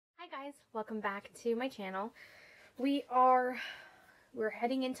Guys, welcome back to my channel. We're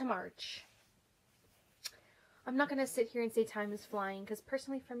heading into March. I'm not going to sit here and say time is flying because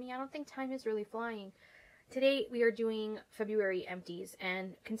personally for me I don't think time is really flying. Today we are doing February empties,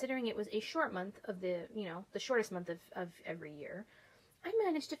 and considering it was a short month of the shortest month of every year, I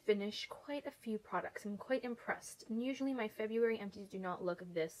managed to finish quite a few products. I'm quite impressed, and usually my February empties do not look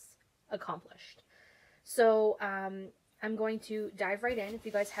this accomplished. So I'm going to dive right in. If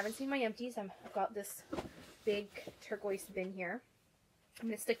you guys haven't seen my empties, I've got this big turquoise bin here. I'm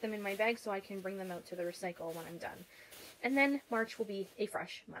going to stick them in my bag so I can bring them out to the recycle when I'm done. And then March will be a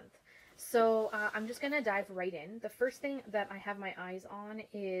fresh month. So I'm just going to dive right in. The first thing that I have my eyes on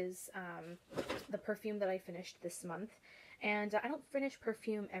is the perfume that I finished this month. And I don't finish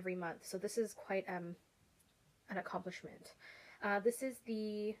perfume every month, so this is quite an accomplishment. This is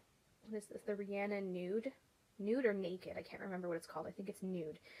the, what is this, the Rihanna Nude? Nude or Naked? I can't remember what it's called. I think it's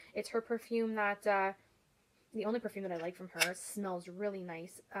Nude. It's her perfume that, the only perfume that I like from her. Smells really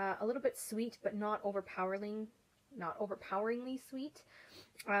nice. A little bit sweet, but not overpoweringly sweet.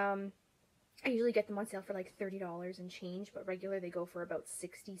 I usually get them on sale for like $30 and change, but regular they go for about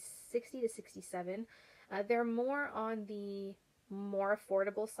 $60 to $67. They're more on the more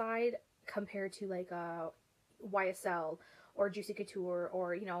affordable side compared to like YSL or Juicy Couture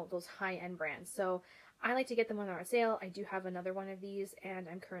or, you know, those high-end brands. So I like to get them when they're on sale. I do have another one of these, and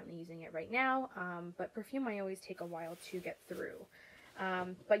I'm currently using it right now. But perfume I always take a while to get through.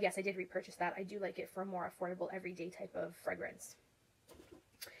 But yes, I did repurchase that. I do like it for a more affordable, everyday type of fragrance.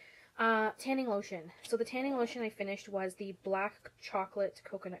 Tanning lotion. So the tanning lotion I finished was the Black Chocolate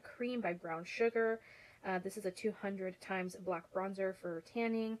Coconut Cream by Brown Sugar. This is a 200 times black bronzer for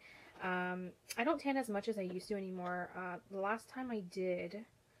tanning. I don't tan as much as I used to anymore. The last time I did,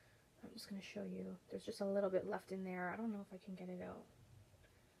 I'm just going to show you. There's just a little bit left in there. I don't know if I can get it out.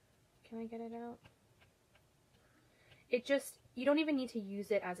 Can I get it out? It just, you don't even need to use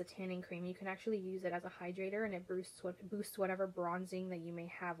it as a tanning cream. You can actually use it as a hydrator, and it boosts whatever bronzing that you may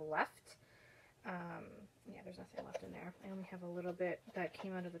have left. Yeah, there's nothing left in there. I only have a little bit that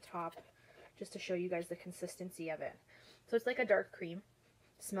came out of the top just to show you guys the consistency of it. So it's like a dark cream.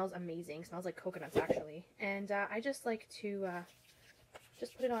 Smells amazing. Smells like coconuts, actually. And I just like to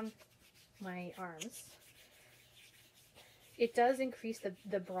just put it on my arms. It does increase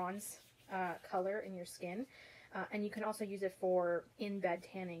the bronze color in your skin, and you can also use it for in-bed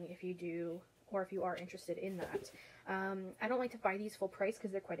tanning if you do, or if you are interested in that. I don't like to buy these full price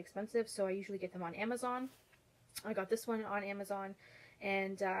because they're quite expensive, so I usually get them on Amazon. I got this one on Amazon,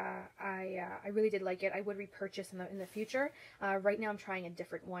 and I really did like it. I would repurchase in the future. Right now I'm trying a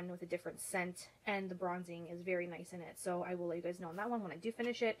different one with a different scent, and the bronzing is very nice in it, so I will let you guys know on that one when I do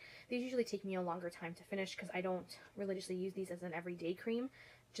finish it. These usually take me a longer time to finish because I don't religiously use these as an everyday cream,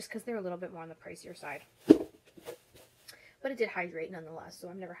 just because they're a little bit more on the pricier side. But it did hydrate nonetheless, so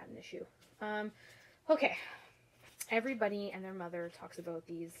I've never had an issue. Okay, everybody and their mother talks about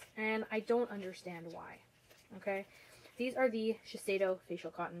these, and I don't understand why. Okay, these are the Shiseido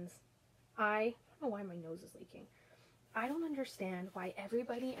facial cottons. I don't know why my nose is leaking. I don't understand why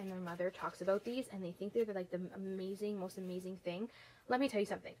everybody and their mother talks about these, and they think they're like the most amazing thing. Let me tell you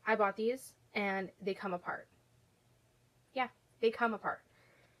something. I bought these, and they come apart. Yeah, they come apart.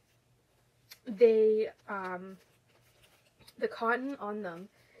 They, the cotton on them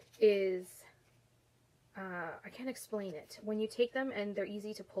is, I can't explain it. When you take them and they're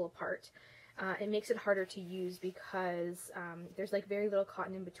easy to pull apart, it makes it harder to use because there's like very little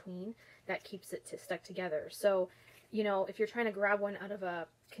cotton in between that keeps it stuck together. So, you know, if you're trying to grab one out of a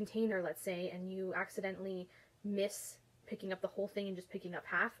container, let's say, and you accidentally miss picking up the whole thing and just picking up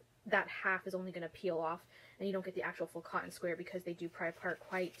half, that half is only going to peel off, and you don't get the actual full cotton square because they do pry apart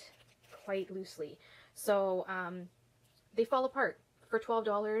quite loosely. So they fall apart. For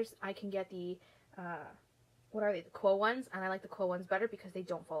 $12, I can get the what are they, the Quo ones, and I like the Quo ones better because they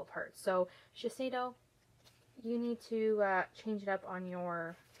don't fall apart. So Shiseido, you need to change it up on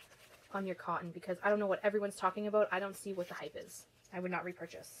your cotton, because I don't know what everyone's talking about. I don't see what the hype is. I would not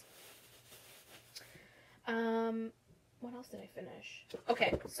repurchase. What else did I finish?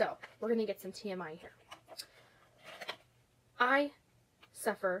 Okay, so we're gonna get some TMI here. I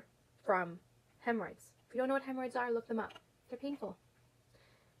suffer from hemorrhoids. If you don't know what hemorrhoids are, look them up. They're painful.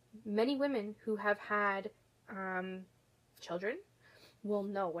 Many women who have had children will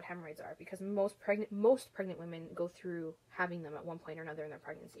know what hemorrhoids are, because most pregnant women go through having them at one point or another in their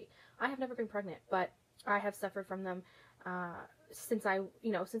pregnancy. I have never been pregnant, but I have suffered from them since I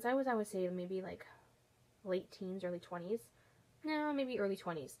was, I would say, maybe like late teens, early 20s. No, maybe early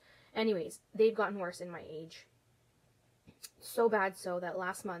 20s. Anyways, they've gotten worse in my age. So bad so that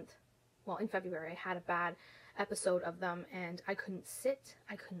last month well, in February, I had a bad episode of them, and I couldn't sit,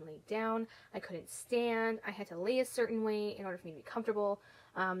 I couldn't lay down, I couldn't stand, I had to lay a certain way in order for me to be comfortable.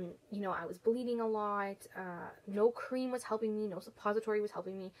 You know, I was bleeding a lot, no cream was helping me, no suppository was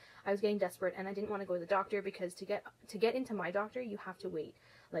helping me. I was getting desperate, and I didn't want to go to the doctor, because to get into my doctor, you have to wait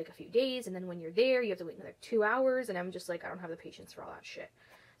like a few days, and then when you're there, you have to wait another 2 hours, and I'm just like, I don't have the patience for all that shit.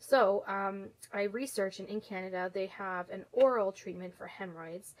 So, I researched, and in Canada, they have an oral treatment for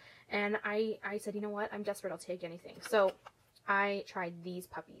hemorrhoids, and I said, you know what, I'm desperate, I'll take anything. So, I tried these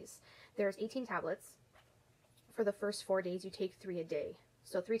puppies. There's 18 tablets. For the first 4 days, you take 3 a day.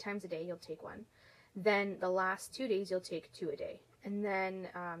 So, 3 times a day, you'll take 1. Then, the last 2 days, you'll take 2 a day. And then,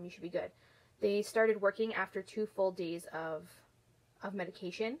 you should be good. They started working after 2 full days of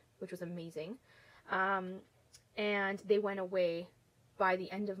medication, which was amazing. And they went away by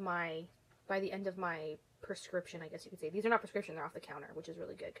the end of my prescription, I guess you could say. These are not prescription, they're off the counter, which is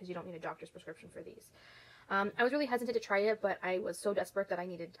really good because you don't need a doctor's prescription for these. I was really hesitant to try it, but I was so desperate that I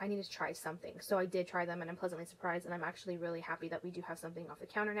needed to try something. So I did try them, and I'm pleasantly surprised, and I'm actually really happy that we do have something off the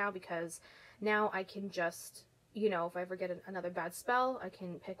counter now, because now I can just, you know, if I ever get another bad spell, I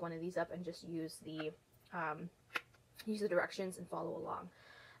can pick one of these up and just use the directions and follow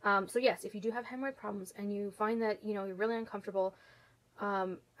along. So yes, if you do have hemorrhoid problems and you find that, you know, you're really uncomfortable,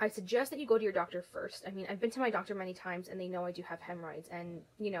 I suggest that you go to your doctor first. I mean, I've been to my doctor many times, and they know I do have hemorrhoids, and,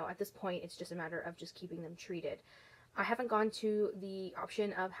 you know, at this point, it's just a matter of just keeping them treated. I haven't gone to the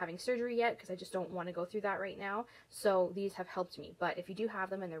option of having surgery yet, because I just don't want to go through that right now, so these have helped me. But if you do have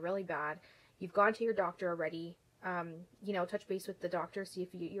them and they're really bad, you've gone to your doctor already, you know, touch base with the doctor, see if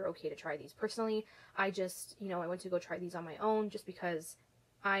you're okay to try these. Personally, I just, you know, I went to go try these on my own, just because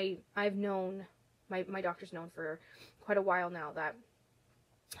I've known, my doctor's known for quite a while now that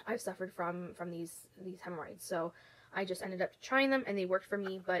I've suffered from these hemorrhoids. So I just ended up trying them, and they worked for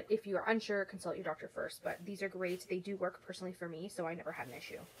me. But if you are unsure, consult your doctor first. But these are great. They do work personally for me, so I never had an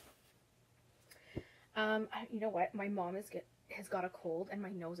issue. You know what? My mom has got a cold, and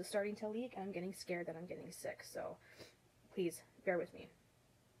my nose is starting to leak, and I'm getting scared that I'm getting sick. So please bear with me.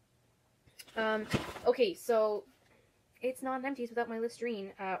 Okay, so it's not Empties without my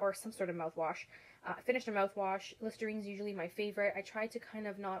Listerine, or some sort of mouthwash. I finished a mouthwash. Listerine is usually my favorite. I try to kind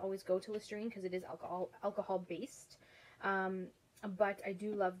of not always go to Listerine because it is alcohol based. But I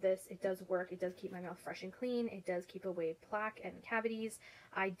do love this. It does work. It does keep my mouth fresh and clean. It does keep away plaque and cavities.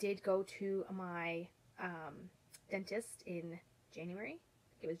 I did go to my dentist in January.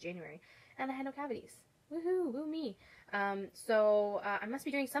 It was January. And I had no cavities. Woohoo, woo me. So I must be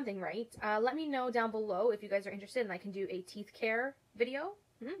doing something right. Let me know down below if you guys are interested, and I can do a teeth care video.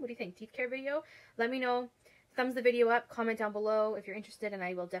 What do you think? Teeth care video? Let me know. Thumbs the video up. Comment down below if you're interested, and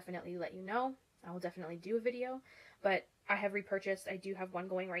I will definitely let you know. I will definitely do a video. But I have repurchased. I do have one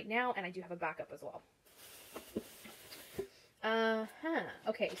going right now, and I do have a backup as well.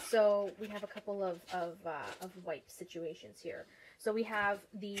 Okay, so we have a couple of wipe situations here. So we have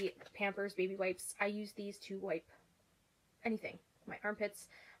the Pampers baby wipes. I use these to wipe anything. My armpits,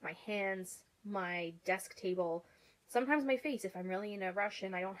 my hands, my desk table, sometimes my face. If I'm really in a rush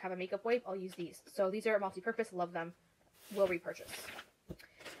and I don't have a makeup wipe, I'll use these. So these are multi-purpose. Love them. Will repurchase.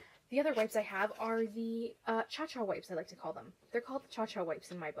 The other wipes I have are the Cha-Cha wipes, I like to call them. They're called Cha-Cha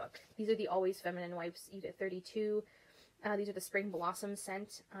wipes in my book. These are the Always Feminine wipes. You get 32. These are the Spring Blossom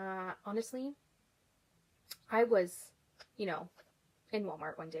scent. Honestly, I was, you know, in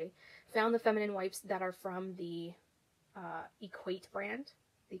Walmart one day, found the feminine wipes that are from the Equate brand.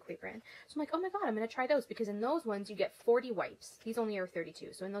 The Equate brand. So I'm like, oh my god, I'm going to try those, because in those ones you get 40 wipes. These only are 32,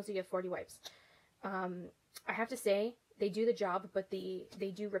 so in those you get 40 wipes. I have to say, they do the job, but they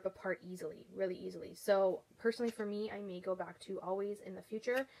do rip apart easily, really easily. So personally for me, I may go back to Always in the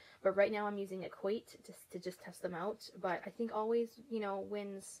future, but right now I'm using Equate to just test them out. But I think Always, you know,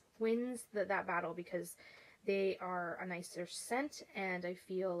 wins that battle, because they are a nicer scent, and I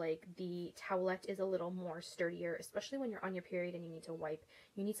feel like the towelette is a little more sturdier, especially when you're on your period and you need to wipe.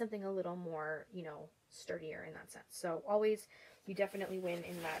 You need something a little more, you know, sturdier in that sense. So Always, you definitely win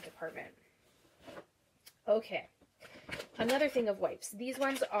in that department. Okay. Another thing of wipes. These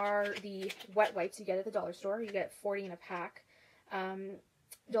ones are the wet wipes you get at the dollar store. You get 40 in a pack.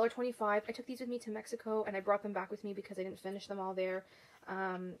 $1.25. I took these with me to Mexico, and I brought them back with me because I didn't finish them all there.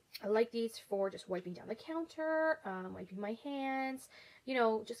 I like these for just wiping down the counter, wiping my hands, you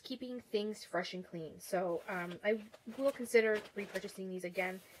know, just keeping things fresh and clean. So I will consider repurchasing these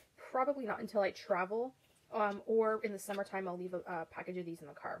again. Probably not until I travel, or in the summertime I'll leave a package of these in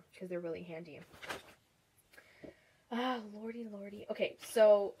the car because they're really handy. Ah, lordy. Okay,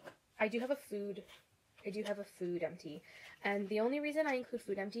 so I do have a food I do have a food empty. And the only reason I include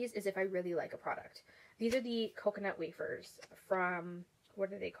food empties is if I really like a product. These are the coconut wafers from,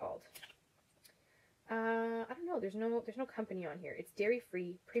 what are they called? I don't know. There's no company on here. It's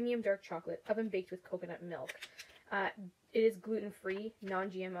dairy-free, premium dark chocolate, oven-baked with coconut milk. It is gluten-free,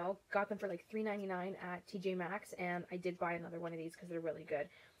 non-GMO. Got them for like $3.99 at TJ Maxx, and I did buy another one of these because they're really good.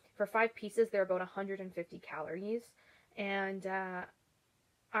 For 5 pieces, they're about 150 calories, and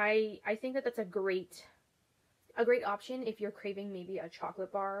I think that that's a great option if you're craving maybe a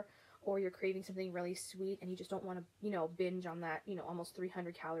chocolate bar, or you're craving something really sweet and you just don't want to, binge on that, almost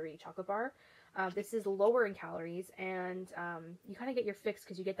 300 calorie chocolate bar. This is lower in calories, and you kind of get your fix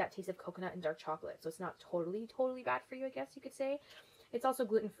because you get that taste of coconut and dark chocolate. So it's not totally bad for you, I guess you could say. It's also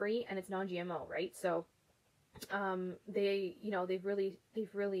gluten-free and it's non-GMO, right? So they've really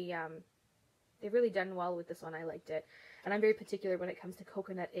done well with this one. I liked it. And I'm very particular when it comes to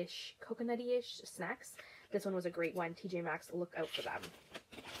coconutty-ish snacks. This one was a great one. TJ Maxx, look out for them.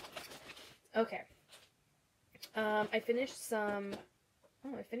 Okay. I finished some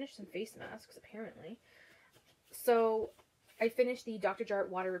face masks, apparently. So I finished the Dr. Jart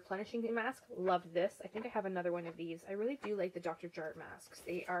water replenishing mask. Love this. I think I have another one of these. I really do like the Dr. Jart masks.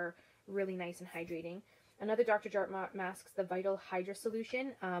 They are really nice and hydrating. Another Dr. Jart masks, the Vital Hydra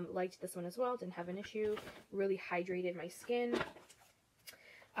Solution. Liked this one as well. Didn't have an issue. Really hydrated my skin.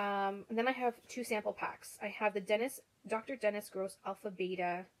 And then I have 2 sample packs. I have the Dr. Dennis Gross Alpha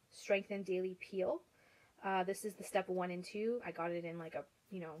Beta Strengthen Daily Peel. This is the step 1 and 2. I got it in like a,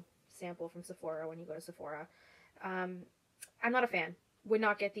 sample from Sephora when you go to Sephora. I'm not a fan. Would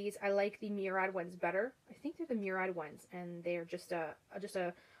not get these. I like the Murad ones better. I think they're the Murad ones, and they're just a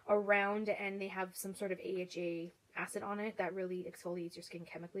round, and they have some sort of AHA acid on it that really exfoliates your skin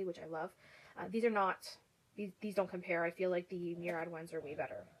chemically, which I love. These are not, these don't compare. I feel like the Murad ones are way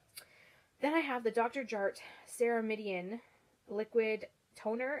better. Then I have the Dr. Jart Ceramidian Liquid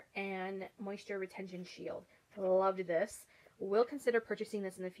Toner and Moisture Retention Shield. Loved this. Will consider purchasing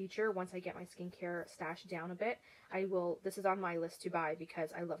this in the future once I get my skincare stash down a bit. This is on my list to buy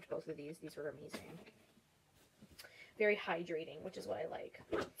because I loved both of these. These were amazing. Very hydrating, which is what I like.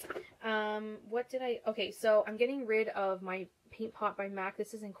 Okay, so I'm getting rid of my paint pot by MAC.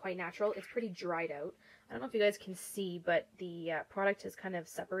 This isn't quite natural. It's pretty dried out. I don't know if you guys can see, but the product is kind of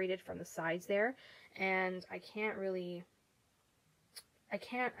separated from the sides there. And I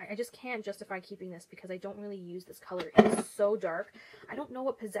just can't justify keeping this because I don't really use this color. It's so dark. I don't know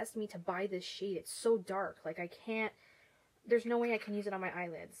what possessed me to buy this shade. It's so dark. Like, there's no way I can use it on my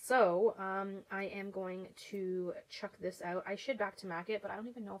eyelids. So, I am going to chuck this out. I should back to MAC it, but I don't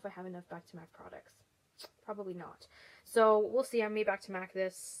even know if I have enough back to MAC products. Probably not. So, we'll see. I may back to MAC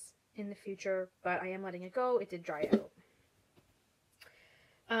this in the future, but I am letting it go. It did dry out.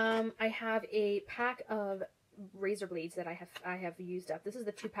 I have a pack of razor blades that I have used up. This is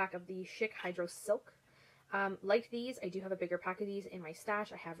the 2-pack of the Schick Hydro Silk. Like these, I do have a bigger pack of these in my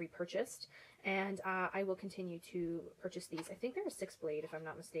stash. I have repurchased, and I will continue to purchase these. I think they're a 6-blade, if I'm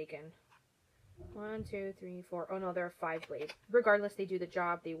not mistaken. 1, 2, 3, 4. Oh no, they're a 5-blade. Regardless, they do the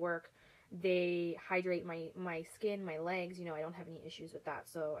job. They work. They hydrate my skin, my legs. I don't have any issues with that,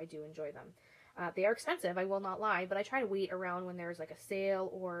 so I do enjoy them. They are expensive, I will not lie, but I try to wait around when there's like a sale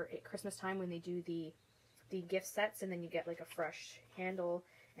or at Christmas time when they do the gift sets, and then you get like a fresh handle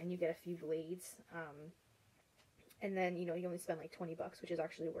and you get a few blades, and then you only spend like $20, which is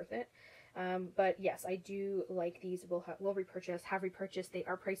actually worth it. But yes, I do like these. Will have repurchased. They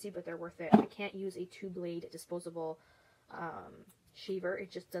are pricey, but they're worth it. I can't use a 2-blade disposable shaver.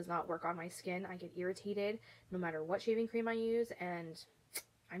 It just does not work on my skin. I get irritated no matter what shaving cream I use, and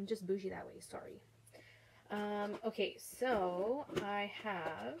I'm just bougie that way. Sorry. Okay, so I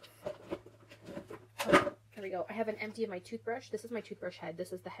have there we go. I have an empty of my toothbrush. This is my toothbrush head.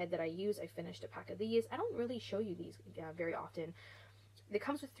 This is the head that I use. I finished a pack of these. I don't really show you these very often. It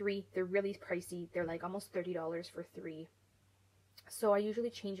comes with 3. They're really pricey. They're like almost $30 for 3. So I usually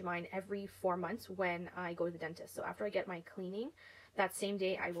change mine every 4 months when I go to the dentist. So after I get my cleaning, that same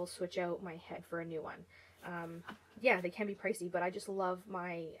day I will switch out my head for a new one. Yeah, they can be pricey, but I just love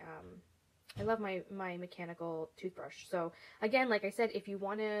my my mechanical toothbrush. So again, like I said, if you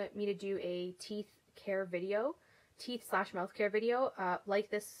want me to do a teeth /mouth care video, like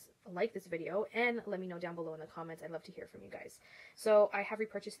this video and let me know down below in the comments. I'd love to hear from you guys. So I have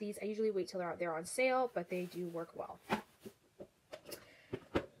repurchased these. I usually wait till they're on sale, but they do work well.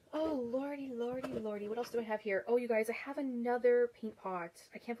 Oh lordy, what else do I have here? Oh, you guys, I have another paint pot.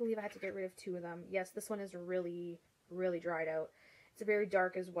 I can't believe I had to get rid of 2 of them. Yes, this one is really dried out. It's very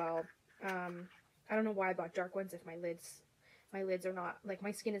dark as well. I don't know why I bought dark ones if my lids are not, like,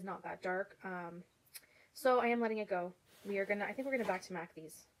 my skin is not that dark. So I am letting it go. I think we're gonna back to Mac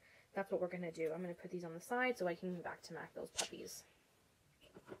these. That's what we're gonna do. I'm gonna put these on the side so I can back to Mac those puppies.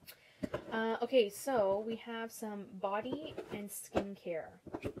 Okay, so we have some body and skincare.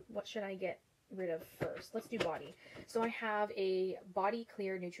 What should I get rid of first? Let's do body. So I have a Body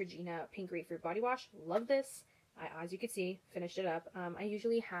Clear Neutrogena Pink Grapefruit Body Wash. Love this. As you can see, finished it up. I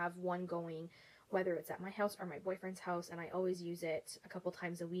usually have one going, whether it's at my house or my boyfriend's house, and I always use it a couple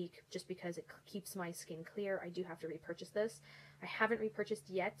times a week just because it keeps my skin clear. I do have to repurchase this. I haven't repurchased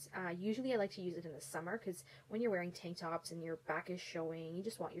yet. Usually I like to use it in the summer because when you're wearing tank tops and your back is showing, you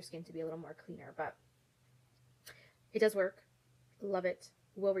just want your skin to be a little more cleaner, but it does work. Love it.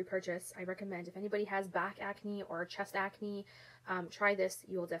 Will repurchase. I recommend if anybody has back acne or chest acne, try this.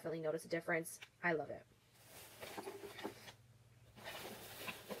 You will definitely notice a difference. I love it.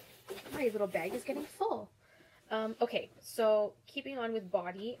 My little bag is getting full. Okay, so keeping on with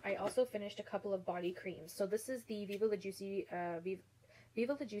body, I also finished a couple of body creams. So this is the Viva La Juicy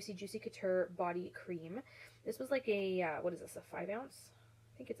Juicy Couture body cream. This was like a, what is this, a 5 ounce?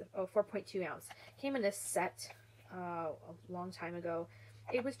 I think it's a 4.2 ounce. Came in this set a long time ago.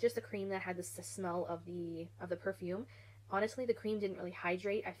 It was just a cream that had the smell of the perfume. Honestly, the cream didn't really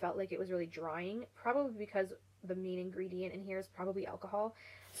hydrate. I felt like it was really drying, probably because the main ingredient in here is probably alcohol.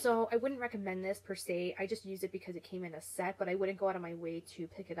 So I wouldn't recommend this per se. I just used it because it came in a set, but I wouldn't go out of my way to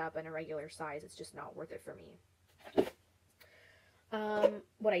pick it up in a regular size. It's just not worth it for me.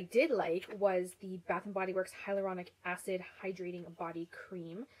 What I did like was the Bath & Body Works Hyaluronic Acid Hydrating Body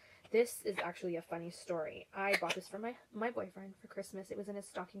Cream. This is actually a funny story. I bought this for my boyfriend for Christmas. It was in his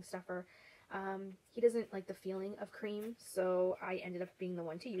stocking stuffer. He doesn't like the feeling of cream, so I ended up being the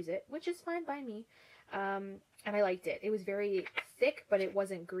one to use it, which is fine by me. And I liked it. It was very thick, but it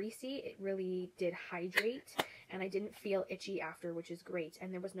wasn't greasy. It really did hydrate, and I didn't feel itchy after, which is great.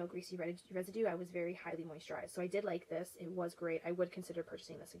 And there was no greasy residue. I was very highly moisturized. So I did like this. It was great. I would consider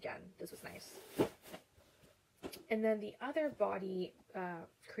purchasing this again. This was nice. And then the other body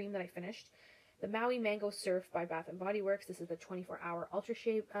cream that I finished, the Maui Mango Surf by Bath & Body Works. This is the 24-hour Ultra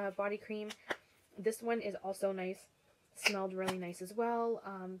Shave body cream. This one is also nice. Smelled really nice as well.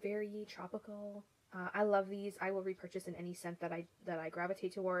 Very tropical. I love these. I will repurchase in any scent that I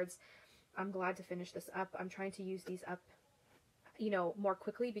gravitate towards. I'm glad to finish this up. I'm trying to use these up, more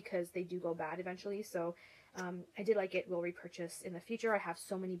quickly because they do go bad eventually. So I did like it. Will repurchase in the future. I have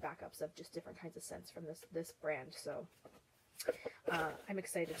so many backups of just different kinds of scents from this brand. So I'm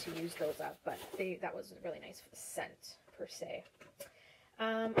excited to use those up. But that was a really nice scent per se.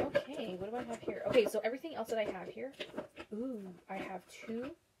 Okay, what do I have here? Okay, so everything else that I have here. Ooh, I have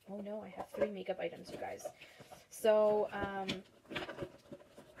two. Oh no, I have 3 makeup items, you guys. So,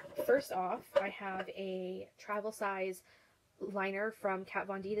 first off, I have a travel size liner from Kat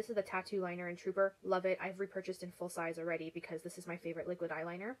Von D. This is the tattoo liner in Trooper. Love it. I've repurchased in full size already because this is my favorite liquid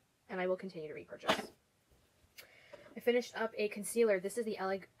eyeliner, and I will continue to repurchase. I finished up a concealer. This is the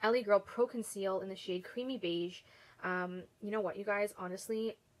LA Girl Pro Conceal in the shade Creamy Beige. You know what, you guys?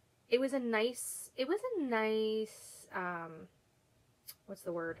 Honestly, it was a nice, what's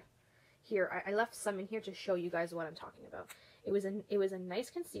the word? Here, I left some in here to show you guys what I'm talking about. It was a nice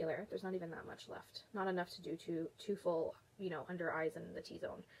concealer. There's not even that much left. Not enough to do two full, under eyes and the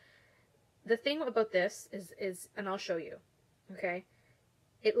T-zone. The thing about this is, and I'll show you, okay?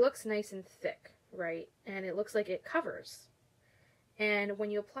 It looks nice and thick, right? And it looks like it covers. And when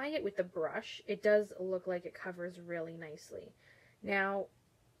you apply it with the brush, it does look like it covers really nicely. Now,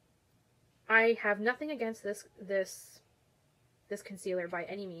 I have nothing against this concealer by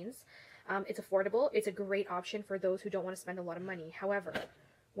any means. It's affordable. It's a great option for those who don't want to spend a lot of money. However,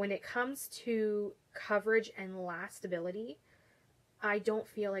 when it comes to coverage and lastability, I don't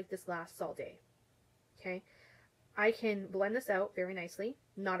feel like this lasts all day. Okay? I can blend this out very nicely.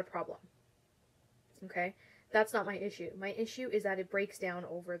 Not a problem. Okay? That's not my issue. My issue is that it breaks down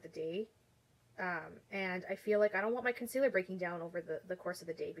over the day. And I feel like I don't want my concealer breaking down over the course of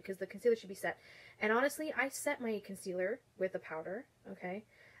the day because the concealer should be set. And honestly, I set my concealer with a powder, okay?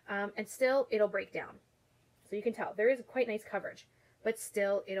 And still, it'll break down. So you can tell, there is quite nice coverage, but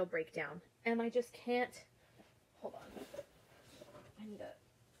still, it'll break down. And I just can't, hold on.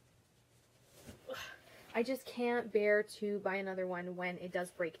 I just can't bear to buy another one when it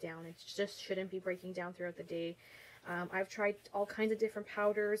does break down. It just shouldn't be breaking down throughout the day. I've tried all kinds of different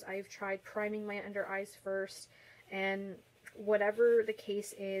powders. I've tried priming my under eyes first, and whatever the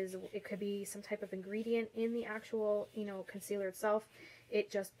case is, it could be some type of ingredient in the actual, concealer itself. It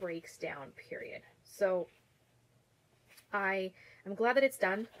just breaks down, period. So I am glad that it's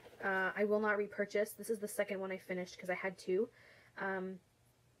done. I will not repurchase. This is the second one I finished because I had 2.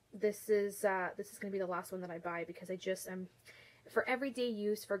 this is going to be the last one that I buy, because I just for everyday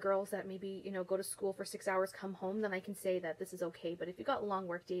use for girls that maybe, you know, go to school for 6 hours, come home, then I can say that this is okay. But if you got long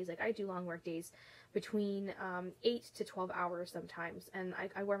work days, like I do long work days between 8 to 12 hours sometimes, and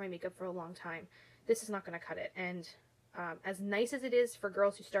I wear my makeup for a long time, this is not going to cut it. And as nice as it is for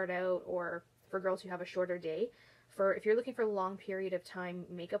girls who start out, or for girls who have a shorter day, if you're looking for a long period of time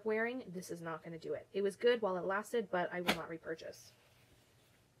makeup wearing, this is not going to do it. It was good while it lasted, but I will not repurchase.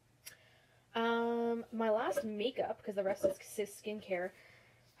 My last makeup, because the rest is skincare.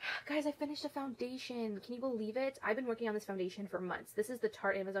 Guys, I finished a foundation. Can you believe it? I've been working on this foundation for months. This is the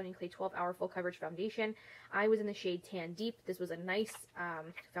Tarte Amazonian Clay 12-Hour Full Coverage Foundation. I was in the shade Tan Deep. This was a nice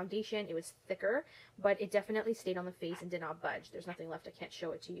foundation. It was thicker, but it definitely stayed on the face and did not budge. There's nothing left. I can't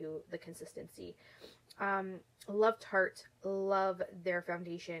show it to you, the consistency. Love Tarte. Love their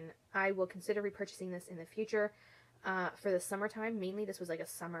foundation. I will consider repurchasing this in the future for the summertime. Mainly, this was like a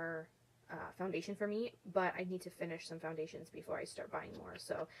summer foundation for me, but I need to finish some foundations before I start buying more.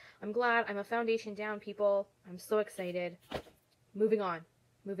 So I'm glad I'm a foundation down, people. I'm so excited. Moving on.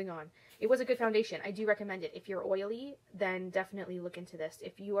 It was a good foundation. I do recommend it. If you're oily, then definitely look into this.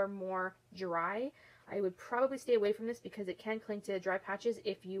 If you are more dry, I would probably stay away from this, because it can cling to dry patches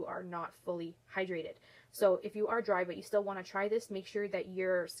if you are not fully hydrated. So if you are dry but you still want to try this, make sure that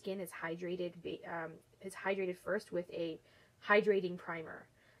your skin is hydrated first with a hydrating primer.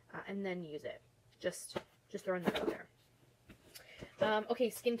 And then use it. Just throwing that out there. Okay,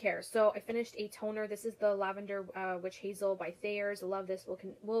 skincare. So I finished a toner. This is the Lavender Witch Hazel by Thayer's. Love this.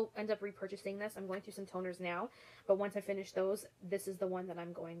 We'll end up repurchasing this. I'm going through some toners now, but once I finish those, this is the one that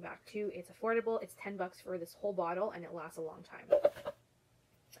I'm going back to. It's affordable. It's $10 for this whole bottle, and it lasts a long time.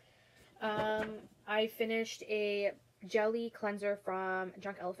 I finished a jelly cleanser from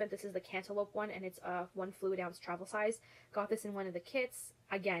Drunk Elephant. This is the Cantaloupe one, and it's a 1 fluid ounce travel size. Got this in one of the kits.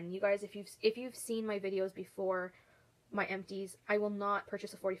 Again, you guys, if you've seen my videos before, my empties, I will not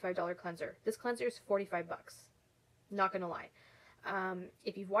purchase a $45 cleanser. This cleanser is $45. Not gonna lie.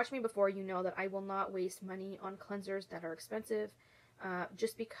 If you've watched me before, you know that I will not waste money on cleansers that are expensive,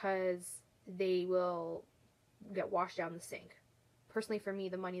 just because they will get washed down the sink. Personally, for me,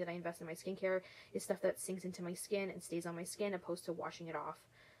 the money that I invest in my skincare is stuff that sinks into my skin and stays on my skin, opposed to washing it off.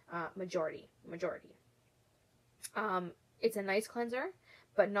 Majority. It's a nice cleanser,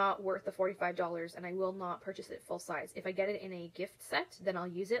 but not worth the $45, and I will not purchase it full size. If I get it in a gift set, then I'll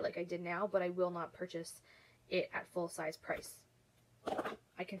use it like I did now, but I will not purchase it at full size price.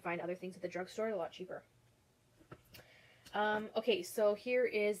 I can find other things at the drugstore a lot cheaper. Okay, so here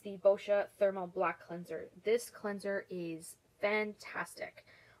is the Boscia Thermal Black Cleanser. This cleanser is fantastic.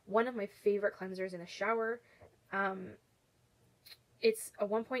 One of my favorite cleansers in the shower. It's a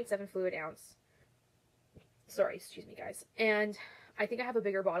 1.7 fluid ounce. Sorry, excuse me, guys. And I think I have a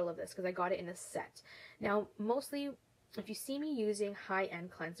bigger bottle of this because I got it in a set. Now, mostly, if you see me using high-end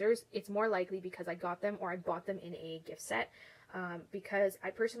cleansers, it's more likely because I got them or I bought them in a gift set. Because I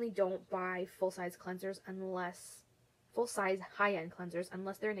personally don't buy full-size cleansers unless, full-size high-end cleansers,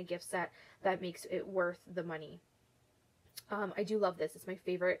 unless they're in a gift set that makes it worth the money. I do love this. It's my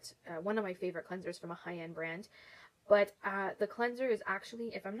favorite, one of my favorite cleansers from a high-end brand. But the cleanser is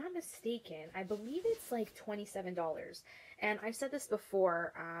actually, if I'm not mistaken, I believe it's like $27. And I've said this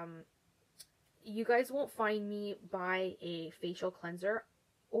before, you guys won't find me buy a facial cleanser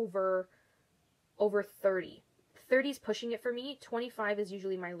over 30. 30 is pushing it for me. 25 is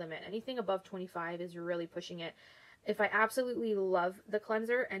usually my limit. Anything above 25 is really pushing it. If I absolutely love the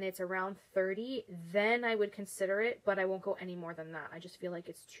cleanser and it's around 30, then I would consider it, but I won't go any more than that. I just feel like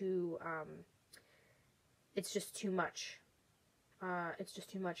it's too, it's just too much. It's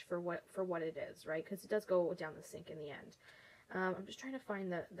just too much for what it is, right? Because it does go down the sink in the end. I'm just trying to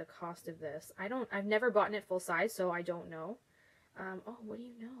find the cost of this. I've never bought it full size, so I don't know. Oh, what do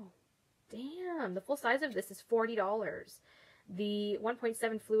you know? Damn, the full size of this is $40. The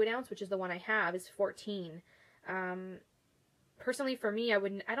 1.7 fluid ounce, which is the one I have, is $14. Personally, for me,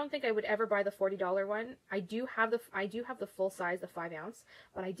 I don't think I would ever buy the $40 one. I do have the full size, the 5 ounce,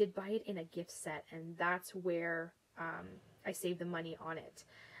 but I did buy it in a gift set, and that's where I saved the money on it.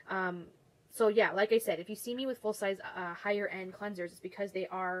 So yeah, like I said, if you see me with full size higher end cleansers, it's because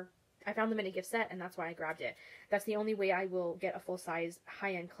I found them in a gift set, and that's why I grabbed it. That's the only way I will get a full size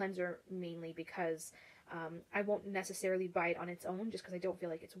high end cleanser, mainly because I won't necessarily buy it on its own, just because I don't feel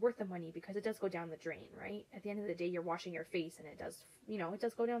like it's worth the money, because it does go down the drain, right? At the end of the day, you're washing your face, and it does, it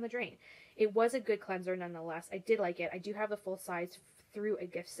does go down the drain. It was a good cleanser nonetheless. I did like it. I do have the full size through a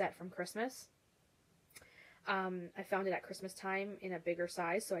gift set from Christmas. I found it at Christmas time in a bigger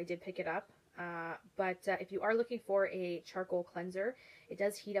size, so I did pick it up. But if you are looking for a charcoal cleanser, it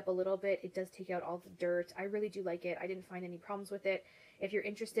does heat up a little bit. It does take out all the dirt. I really do like it. I didn't find any problems with it. If you're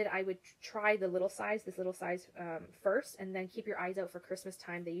interested, I would try this little size first, and then keep your eyes out for Christmas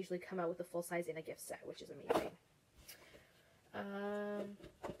time. They usually come out with a full size in a gift set, which is amazing.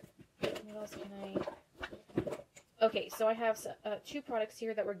 What else can I... Okay, so I have two products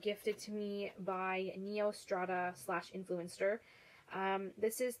here that were gifted to me by Neostrata / Influencer.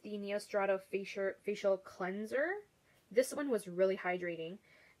 This is the Neostrata facial cleanser. This one was really hydrating.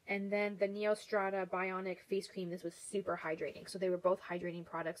 And then the Neostrata Bionic face cream, this was super hydrating. So they were both hydrating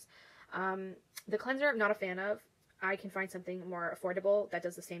products. The cleanser I'm not a fan of. I can find something more affordable that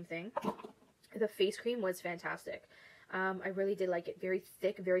does the same thing. The face cream was fantastic. I really did like it. Very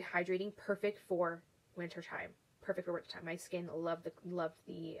thick, very hydrating, perfect for wintertime. Perfect for wintertime. My skin loved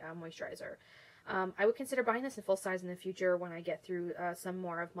the moisturizer. I would consider buying this in full size in the future when I get through some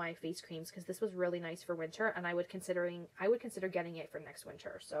more of my face creams, because this was really nice for winter, and I would consider getting it for next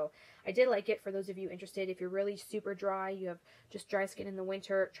winter. So I did like it. For those of you interested, if you're really super dry, you have just dry skin in the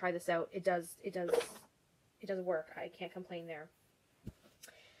winter, try this out. It does work. I can't complain there.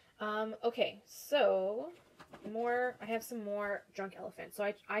 Okay, so I have some more Drunk Elephant. So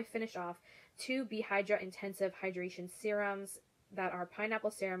I finished off 2 Behydra Intensive Hydration Serums that are pineapple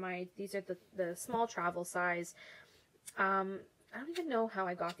ceramide. These are the small travel size. I don't even know how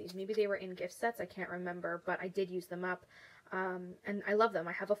I got these. Maybe they were in gift sets. I can't remember, but I did use them up. And I love them.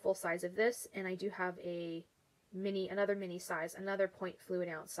 I have a full size of this, and I do have another mini size, another 0.0 fluid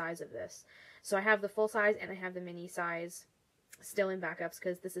ounce size of this. So I have the full size and I have the mini size still in backups,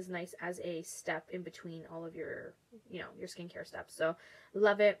 because this is nice as a step in between all of your skincare steps. So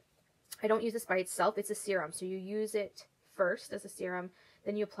love it. I don't use this by itself. It's a serum. So you use it first as a serum,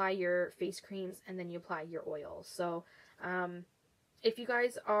 then you apply your face creams, and then you apply your oils. So if you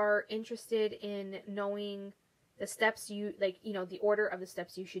guys are interested in knowing the steps the order of the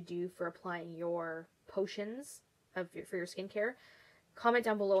steps you should do for applying your potions for your skincare, comment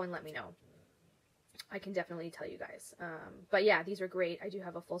down below and let me know. I can definitely tell you guys. But yeah, these are great. I do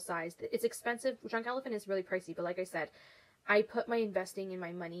have a full size. It's expensive. Drunk Elephant is really pricey, but like I said, I put my investing in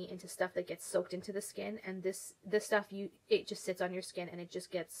my money into stuff that gets soaked into the skin, and this stuff, it just sits on your skin and it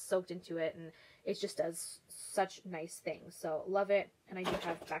just gets soaked into it, and it just does such nice things. So love it, and I do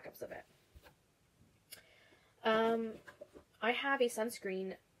have backups of it. I have a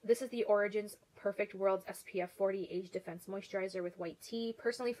sunscreen. This is the Origins Perfect World's SPF 40 Age Defense Moisturizer with white tea.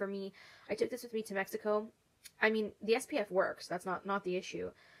 Personally, for me, I took this with me to Mexico. I mean, the SPF works. That's not the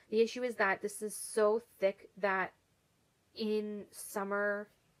issue. The issue is that this is so thick that in summer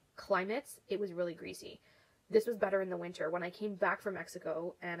climates, it was really greasy. This was better in the winter. When I came back from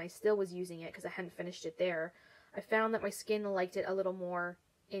Mexico, and I still was using it because I hadn't finished it there, I found that my skin liked it a little more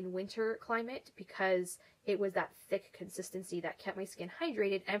in winter climate, because it was that thick consistency that kept my skin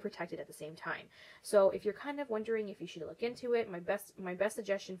hydrated and protected at the same time. So if you're kind of wondering if you should look into it, my best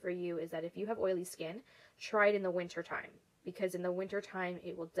suggestion for you is that if you have oily skin, try it in the winter time, because in the winter time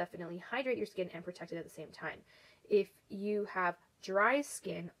it will definitely hydrate your skin and protect it at the same time. If you have dry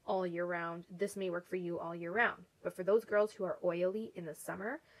skin all year round, this may work for you all year round. But for those girls who are oily in the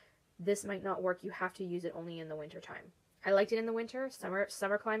summer, this might not work. You have to use it only in the winter time. I liked it in the winter.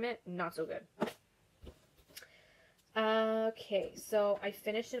 Summer climate, not so good. Okay, so I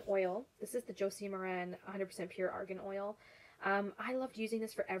finished an oil. This is the Josie Maran 100% Pure Argan Oil. I loved using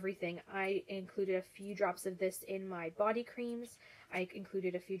this for everything. I included a few drops of this in my body creams. I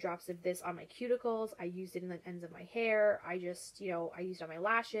included a few drops of this on my cuticles. I used it in the ends of my hair. I used it on my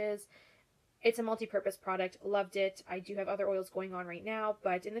lashes. It's a multi-purpose product. Loved it. I do have other oils going on right now,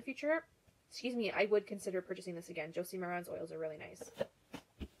 but in the future, I would consider purchasing this again. Josie Maran's oils are really nice.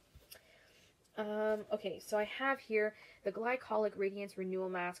 Okay, so I have here the Glycolic Radiance Renewal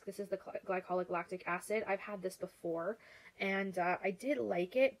Mask. This is the glycolic lactic acid. I've had this before, and I did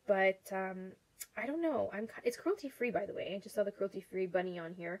like it, but I don't know. It's cruelty-free, by the way. I just saw the cruelty-free bunny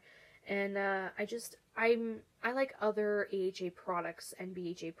on here, and I like other AHA products and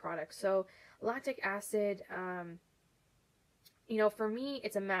BHA products. So lactic acid, for me,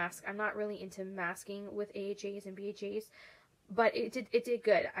 it's a mask. I'm not really into masking with AHAs and BHAs. But it did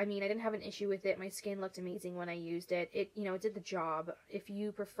good. I mean, I didn't have an issue with it. My skin looked amazing when I used it. It did the job. If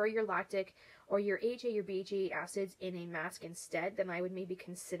you prefer your lactic or your AHA, your BHA acids in a mask instead, then I would maybe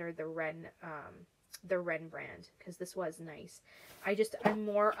consider the Ren brand, because this was nice. I'm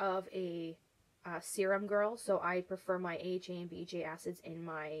more of a serum girl, so I prefer my AHA and BHA acids in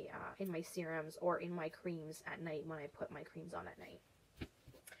my serums or in my creams at night when I put my creams on at night.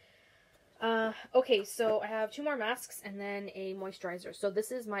 Okay, so I have 2 more masks and then a moisturizer. So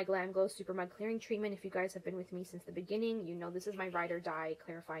this is my Glam Glow Super Mud Clearing Treatment. If you guys have been with me since the beginning, you know this is my ride or die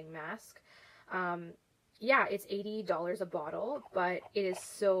clarifying mask. Yeah, it's $80 a bottle, but it is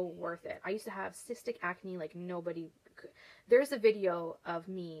so worth it. I used to have cystic acne like nobody could. There's a video of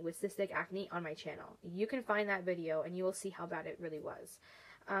me with cystic acne on my channel. You can find that video and you will see how bad it really was.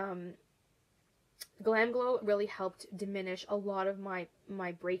 Glam Glow really helped diminish a lot of my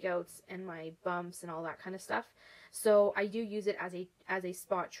breakouts and my bumps and all that kind of stuff. So I do use it as a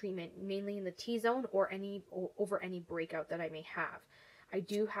spot treatment, mainly in the T-zone or over any breakout that I may have. I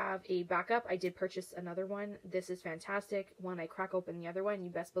do have a backup. I did purchase another one. This is fantastic. When I crack open the other one, you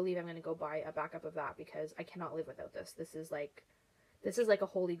best believe I'm going to go buy a backup of that because I cannot live without this. This is like a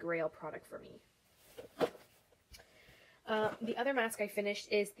holy grail product for me. The other mask I finished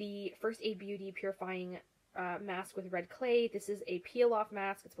is the First Aid Beauty Purifying Mask with Red Clay. This is a peel-off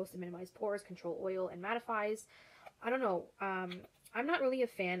mask. It's supposed to minimize pores, control oil, and mattifies. I don't know. I'm not really a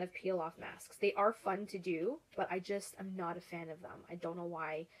fan of peel-off masks. They are fun to do, but I'm not a fan of them. I don't know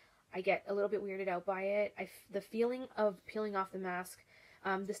why. I get a little bit weirded out by it. The feeling of peeling off the mask,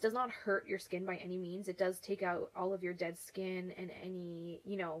 this does not hurt your skin by any means. It does take out all of your dead skin and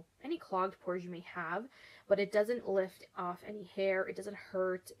any clogged pores you may have, but it doesn't lift off any hair. It doesn't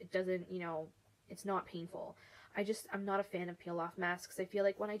hurt. It doesn't, it's not painful. I'm not a fan of peel-off masks. I feel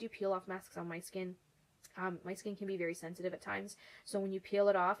like when I do peel-off masks on my skin can be very sensitive at times. So when you peel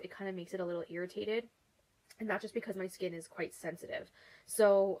it off, it kind of makes it a little irritated. And not just because my skin is quite sensitive.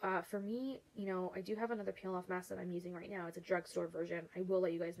 So for me, I do have another peel-off mask that I'm using right now. It's a drugstore version. I will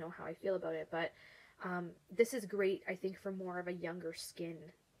let you guys know how I feel about it. But this is great, I think, for more of a younger skin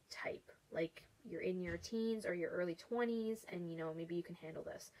type. Like you're in your teens or your early 20s and, maybe you can handle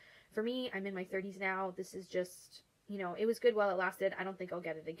this. For me, I'm in my 30s now. This is just, it was good while it lasted. I don't think I'll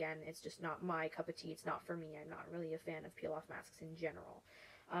get it again. It's just not my cup of tea. It's not for me. I'm not really a fan of peel-off masks in general.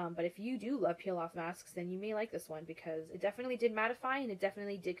 But if you do love peel-off masks, then you may like this one because it definitely did mattify and it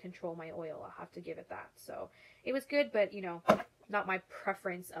definitely did control my oil. I'll have to give it that. So it was good, but, not my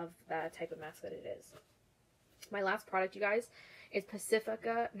preference of the type of mask that it is. My last product, you guys, is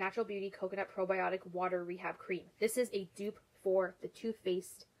Pacifica Natural Beauty Coconut Probiotic Water Rehab Cream. This is a dupe for the Too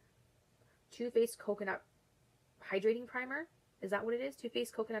Faced Coconut Hydrating Primer. Is that what it is? Too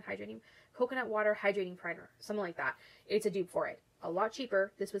Faced Coconut Water Hydrating Primer. Something like that. It's a dupe for it. A lot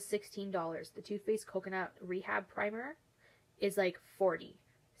cheaper. This was $16. The Too Faced Coconut Rehab Primer is like $40.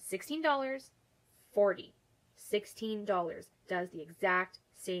 $16, $40. $16 does the exact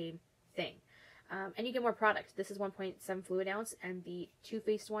same thing. And you get more product. This is 1.7 fluid ounce, and the Too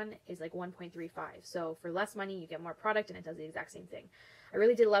Faced one is like 1.35. So for less money, you get more product, and it does the exact same thing. I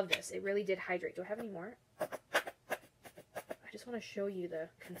really did love this. It really did hydrate. Do I have any more? I just want to show you the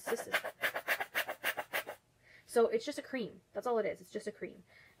consistency. So it's just a cream. That's all it is. It's just a cream.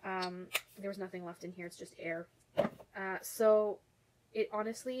 There was nothing left in here. It's just air. So it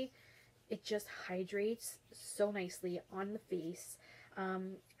honestly, it just hydrates so nicely on the face.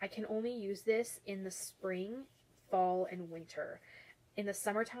 I can only use this in the spring, fall, and winter. In the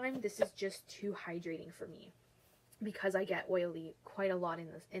summertime, this is just too hydrating for me because I get oily quite a lot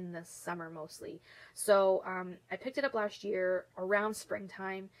in the summer mostly. So I picked it up last year around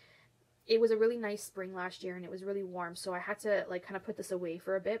springtime. It was a really nice spring last year and it was really warm, so I had to like kind of put this away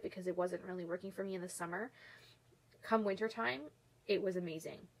for a bit because it wasn't really working for me in the summer. Come winter time, it was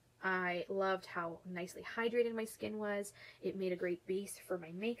amazing. I loved how nicely hydrated my skin was. It made a great base for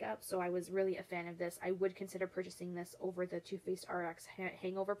my makeup, so I was really a fan of this. I would consider purchasing this over the Too Faced RX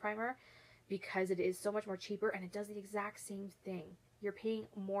Hangover Primer because it is so much more cheaper and it does the exact same thing. You're paying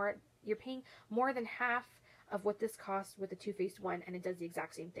more than half of what this costs with the Too Faced one, and it does the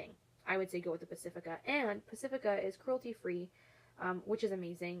exact same thing. I would say go with the Pacifica, and Pacifica is cruelty-free, which is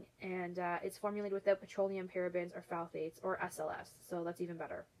amazing, and it's formulated without petroleum, parabens, or phthalates, or SLS, so that's even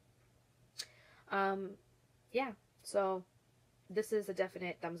better. Yeah, so this is a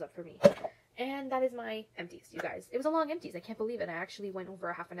definite thumbs up for me. And that is my empties, you guys. It was a long empties. I can't believe it. I actually went over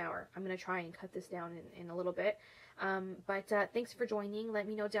a half an hour. I'm going to try and cut this down in a little bit. But thanks for joining. Let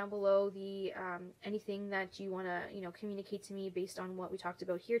me know down below the anything that you want to, communicate to me based on what we talked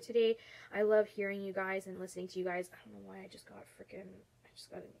about here today. I love hearing you guys and listening to you guys. I don't know why I just got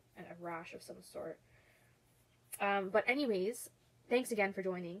a rash of some sort. But anyways, thanks again for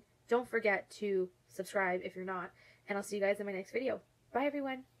joining. Don't forget to subscribe if you're not. And I'll see you guys in my next video. Bye,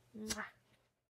 everyone. Mwah.